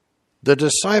The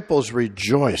disciples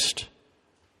rejoiced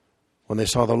when they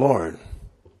saw the Lord.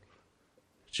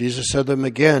 Jesus said to them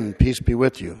again, "Peace be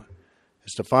with you.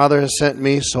 As the Father has sent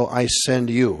me, so I send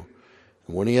you."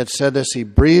 And when he had said this, he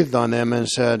breathed on them and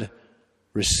said,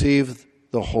 "Receive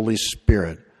the Holy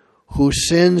Spirit. Whose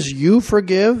sins you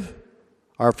forgive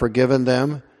are forgiven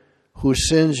them. Whose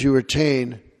sins you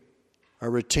retain are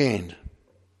retained."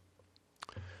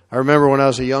 I remember when I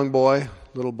was a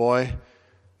little boy,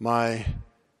 my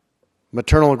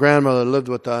maternal grandmother lived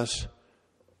with us,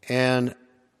 and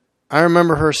I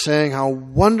remember her saying how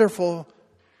wonderful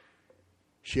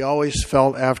she always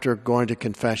felt after going to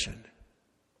confession.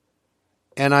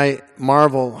 And I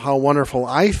marvel how wonderful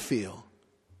I feel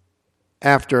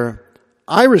after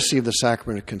I received the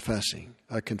sacrament of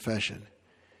confession.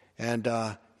 And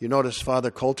you notice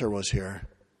Father Coulter was here.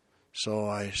 So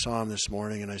I saw him this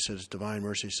morning, and I said, "It's Divine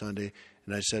Mercy Sunday."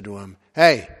 And I said to him,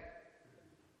 "Hey."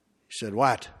 He said,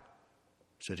 "What?"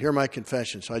 I said, "Hear my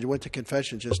confession." So I went to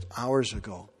confession just hours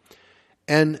ago.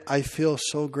 And I feel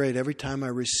so great every time I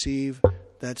receive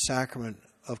that sacrament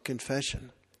of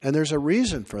confession. And there's a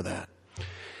reason for that.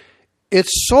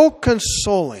 It's so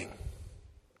consoling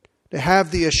to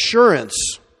have the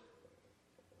assurance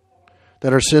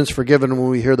that our sins forgiven when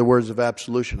we hear the words of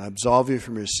absolution. "I absolve you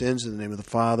from your sins in the name of the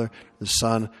Father, the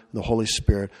Son, and the Holy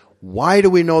Spirit." Why do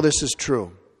we know this is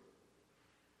true?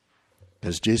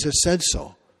 Because Jesus said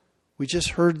so. We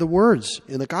just heard the words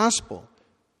in the gospel.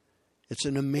 It's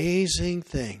an amazing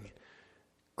thing.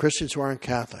 Christians who aren't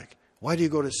Catholic, why do you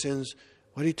go to sins?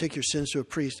 Why do you take your sins to a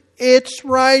priest? It's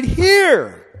right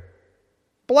here.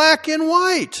 Black and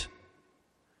white.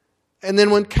 And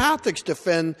then when Catholics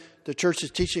defend the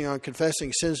church's teaching on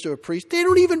confessing sins to a priest, they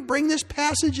don't even bring this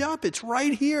passage up. It's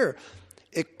right here.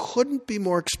 It couldn't be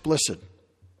more explicit.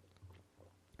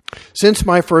 Since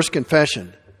my first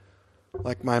confession,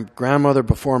 like my grandmother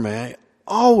before me, I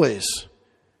always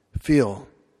feel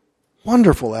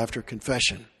wonderful after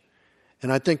confession.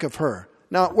 And I think of her.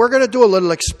 Now, we're going to do a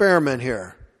little experiment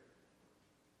here.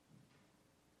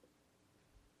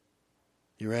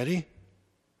 You ready?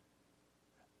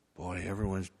 Boy,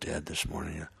 everyone's dead this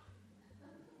morning.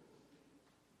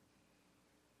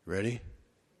 Ready?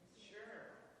 Sure.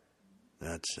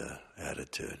 That's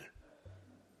attitude.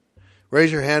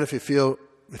 Raise your hand if you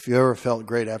ever felt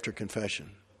great after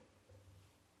confession.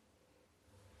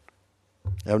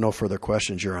 I have no further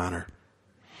questions, Your Honor.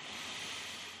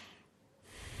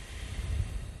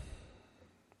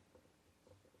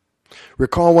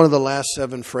 Recall one of the last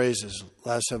 7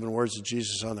 words of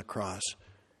Jesus on the cross.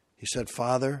 He said,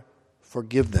 "Father,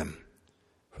 forgive them,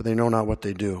 for they know not what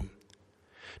they do."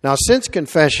 Now, since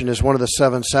confession is one of the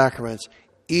 7 sacraments,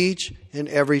 each and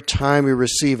every time we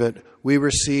receive it, we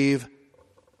receive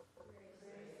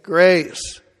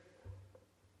grace.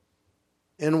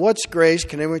 And what's grace?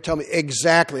 Can anyone tell me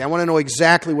exactly? I want to know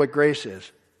exactly what grace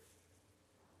is.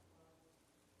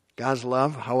 God's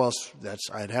love. How else?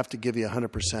 I'd have to give you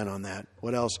 100% on that.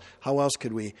 What else? How else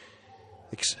could we?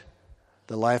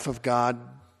 The life of God.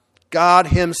 God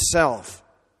Himself.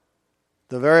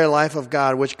 The very life of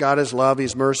God, which God is love,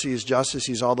 He's mercy, He's justice,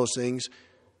 He's all those things.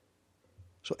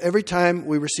 So every time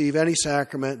we receive any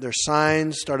sacrament, there's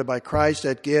signs started by Christ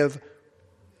that give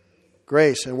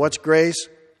grace. And what's grace?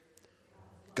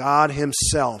 God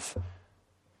Himself.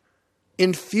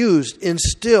 Infused,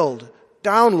 instilled,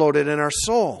 downloaded in our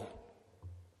soul.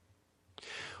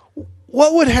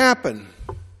 What would happen,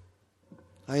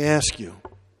 I ask you,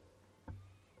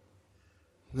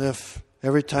 if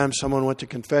every time someone went to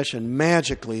confession,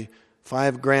 magically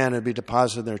 $5,000 would be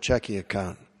deposited in their checking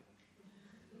account?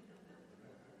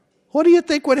 What do you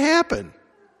think would happen?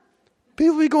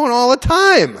 People would be going all the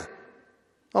time.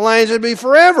 The lines would be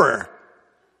forever.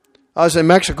 I was in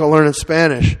Mexico learning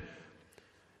Spanish.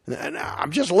 And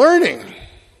I'm just learning.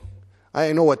 I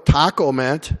didn't know what taco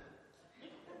meant.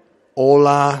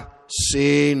 Hola,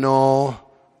 sí, no.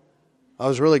 I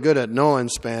was really good at no in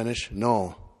Spanish.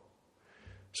 No.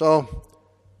 So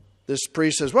this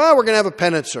priest says, "Well, we're going to have a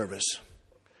penance service.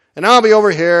 And I'll be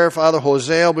over here. Father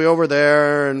Jose will be over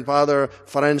there. And Father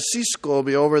Francisco will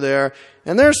be over there.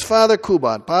 And there's Father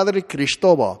Cubat, Padre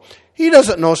Cristobal. He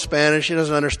doesn't know Spanish. He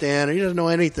doesn't understand. He doesn't know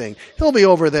anything. He'll be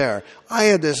over there." I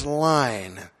had this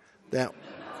line that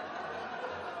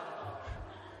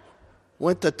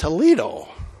went to Toledo.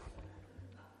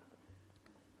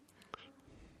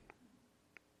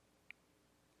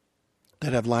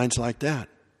 That have lines like that.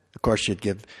 Of course, you'd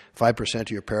give 5%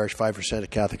 to your parish, 5% to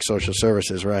Catholic Social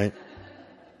Services, right?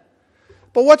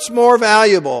 But what's more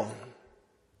valuable?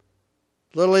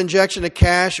 Little injection of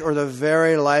cash or the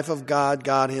very life of God,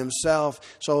 God Himself?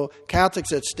 So Catholics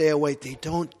that stay away, they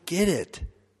don't get it.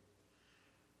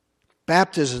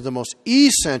 Baptism is the most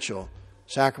essential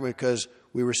sacrament because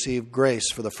we receive grace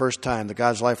for the first time, the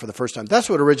God's life for the first time. That's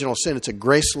what original sin. It's a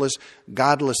graceless,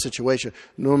 godless situation.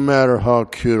 No matter how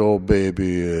cute old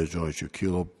baby is, or your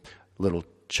cute little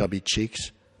chubby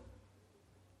cheeks.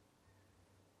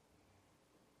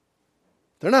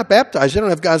 They're not baptized. They don't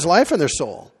have God's life in their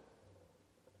soul.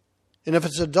 And if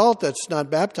it's an adult that's not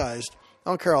baptized,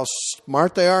 I don't care how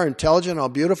smart they are, intelligent, how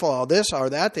beautiful, how this or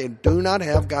that, they do not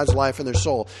have God's life in their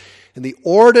soul. And the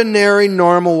ordinary,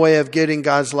 normal way of getting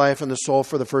God's life in the soul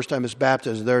for the first time is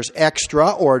baptism. There's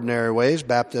extraordinary ways,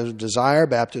 baptism of desire,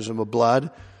 baptism of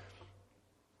blood.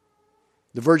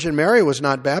 The Virgin Mary was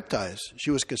not baptized.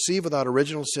 She was conceived without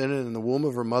original sin in the womb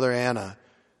of her mother Anna.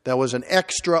 That was an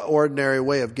extraordinary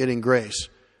way of getting grace.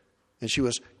 And she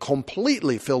was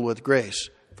completely filled with grace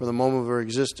from the moment of her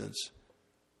existence.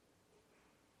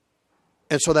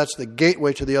 And so that's the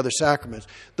gateway to the other sacraments.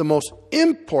 The most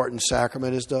important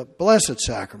sacrament is the Blessed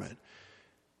Sacrament.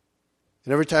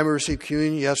 And every time we receive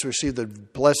communion, yes, we receive the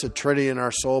Blessed Trinity in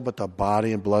our soul, but the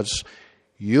body and blood,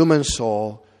 human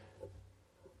soul,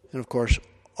 and of course,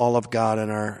 all of God in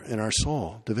our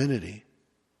soul, divinity.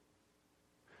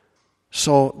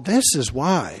 So this is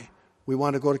why we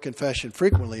want to go to confession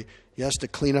frequently. Yes, to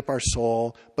clean up our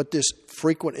soul, but this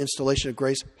frequent installation of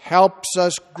grace helps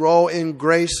us grow in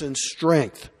grace and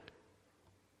strength.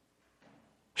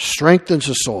 Strengthens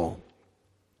the soul.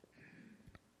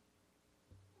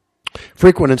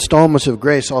 Frequent installments of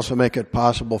grace also make it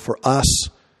possible for us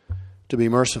to be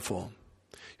merciful.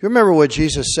 You remember what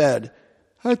Jesus said?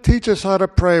 Teach us how to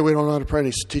pray. We don't know how to pray.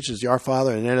 And he teaches the Our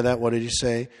Father. And at the end of that, what did he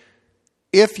say?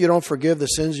 If you don't forgive the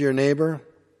sins of your neighbor,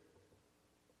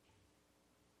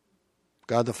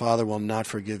 God the Father will not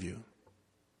forgive you.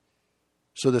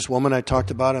 So this woman I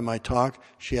talked about in my talk,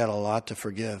 she had a lot to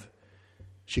forgive.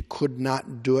 She could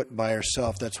not do it by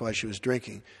herself. That's why she was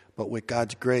drinking. But with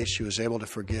God's grace, she was able to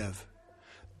forgive.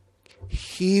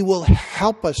 He will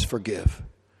help us forgive.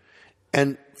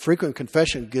 And frequent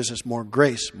confession gives us more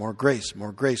grace,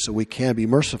 so we can be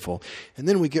merciful. And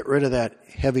then we get rid of that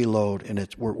heavy load, and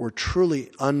we're truly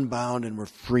unbound and we're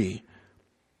free.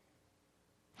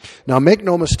 Now, make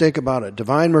no mistake about it.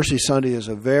 Divine Mercy Sunday is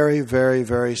a very, very,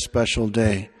 very special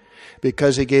day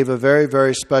because he gave a very,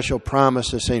 very special promise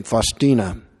to St.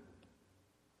 Faustina.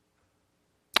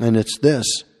 And it's this.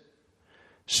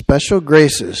 Special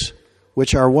graces,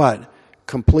 which are what?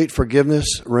 Complete forgiveness,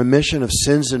 remission of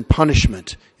sins and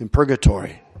punishment in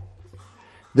purgatory.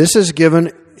 This is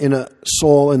given in a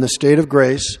soul in the state of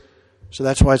grace. So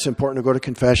that's why it's important to go to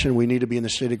confession. We need to be in the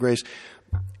state of grace.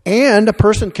 And a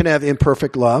person can have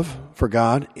imperfect love for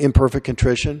God, imperfect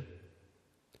contrition.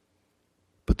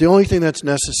 But the only thing that's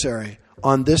necessary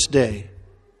on this day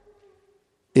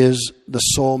is the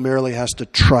soul merely has to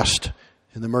trust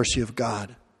in the mercy of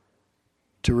God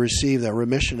to receive that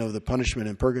remission of the punishment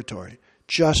in purgatory.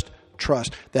 Just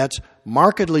trust. That's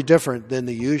markedly different than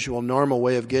the usual normal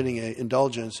way of getting an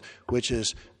indulgence, which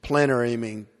is plenary,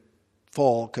 meaning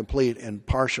full, complete, and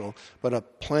partial. But a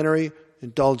plenary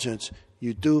indulgence,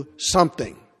 you do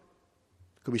something.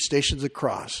 It could be Stations of the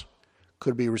Cross. It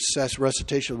could be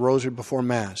recitation of the Rosary before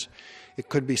Mass. It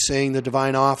could be saying the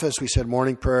Divine Office. We said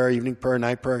morning prayer, evening prayer,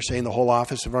 night prayer, saying the whole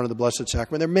office in front of the Blessed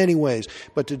Sacrament. There are many ways.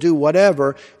 But to do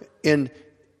whatever in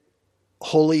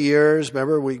holy years,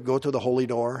 remember we go to the holy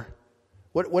door.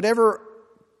 Whatever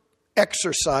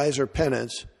exercise or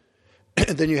penance,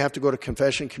 then you have to go to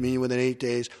confession, communion within 8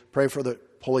 days, pray for the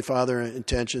Holy Father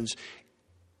intentions.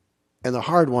 And the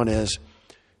hard one is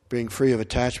being free of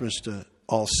attachments to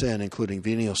all sin, including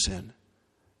venial sin.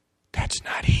 That's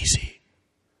not easy.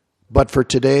 But for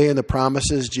today and the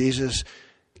promises Jesus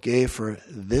gave for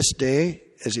this day,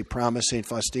 as he promised St.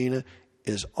 Faustina,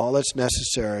 is all that's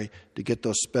necessary to get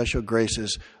those special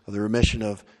graces of the remission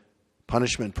of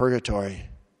punishment, purgatory,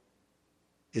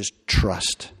 is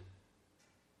trust.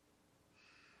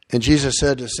 And Jesus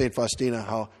said to St. Faustina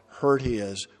how hurt he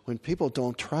is when people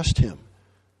don't trust him.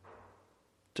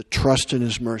 To trust in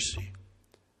his mercy.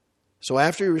 So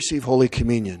after you receive Holy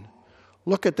Communion,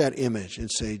 look at that image and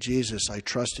say, Jesus, I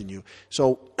trust in you.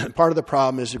 So part of the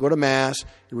problem is to go to Mass,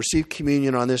 and receive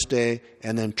communion on this day,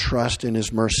 and then trust in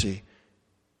his mercy.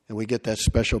 And we get that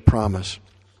special promise.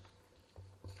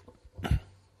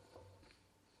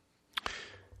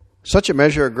 Such a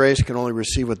measure of grace can only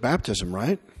receive with baptism,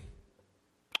 right?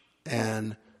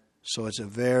 And so it's a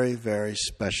very, very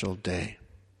special day.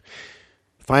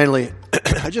 Finally,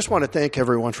 I just want to thank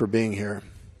everyone for being here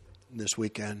this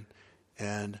weekend.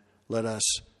 And let us,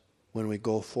 when we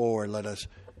go forward, let us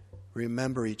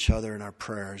remember each other in our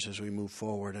prayers as we move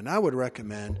forward. And I would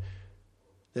recommend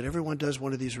that everyone does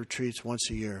one of these retreats once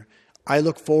a year. I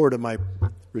look forward to my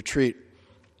retreat,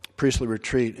 priestly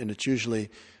retreat, and it's usually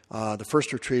the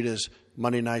first retreat is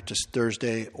Monday night to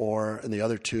Thursday, and the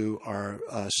other two are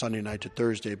Sunday night to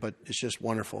Thursday, but it's just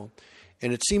wonderful.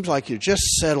 And it seems like you just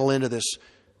settle into this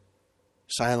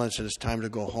silence and it's time to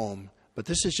go home. But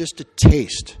this is just a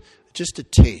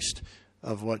taste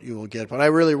of what you will get. But I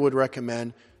really would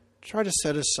recommend try to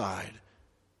set aside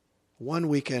 1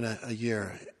 weekend a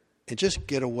year and just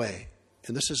get away.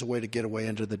 And this is a way to get away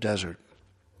into the desert.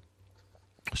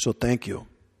 So thank you.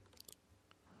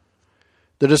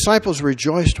 The disciples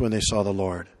rejoiced when they saw the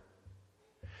Lord.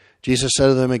 Jesus said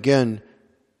to them again,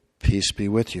 "Peace be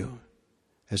with you.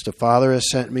 As the Father has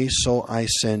sent me, so I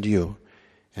send you."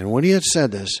 And when he had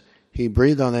said this, he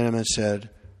breathed on them and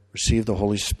said, "Receive the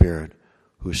Holy Spirit.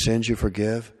 Whose sins you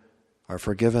forgive are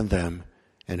forgiven them,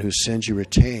 and whose sins you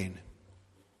retain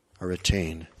are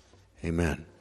retained." Amen.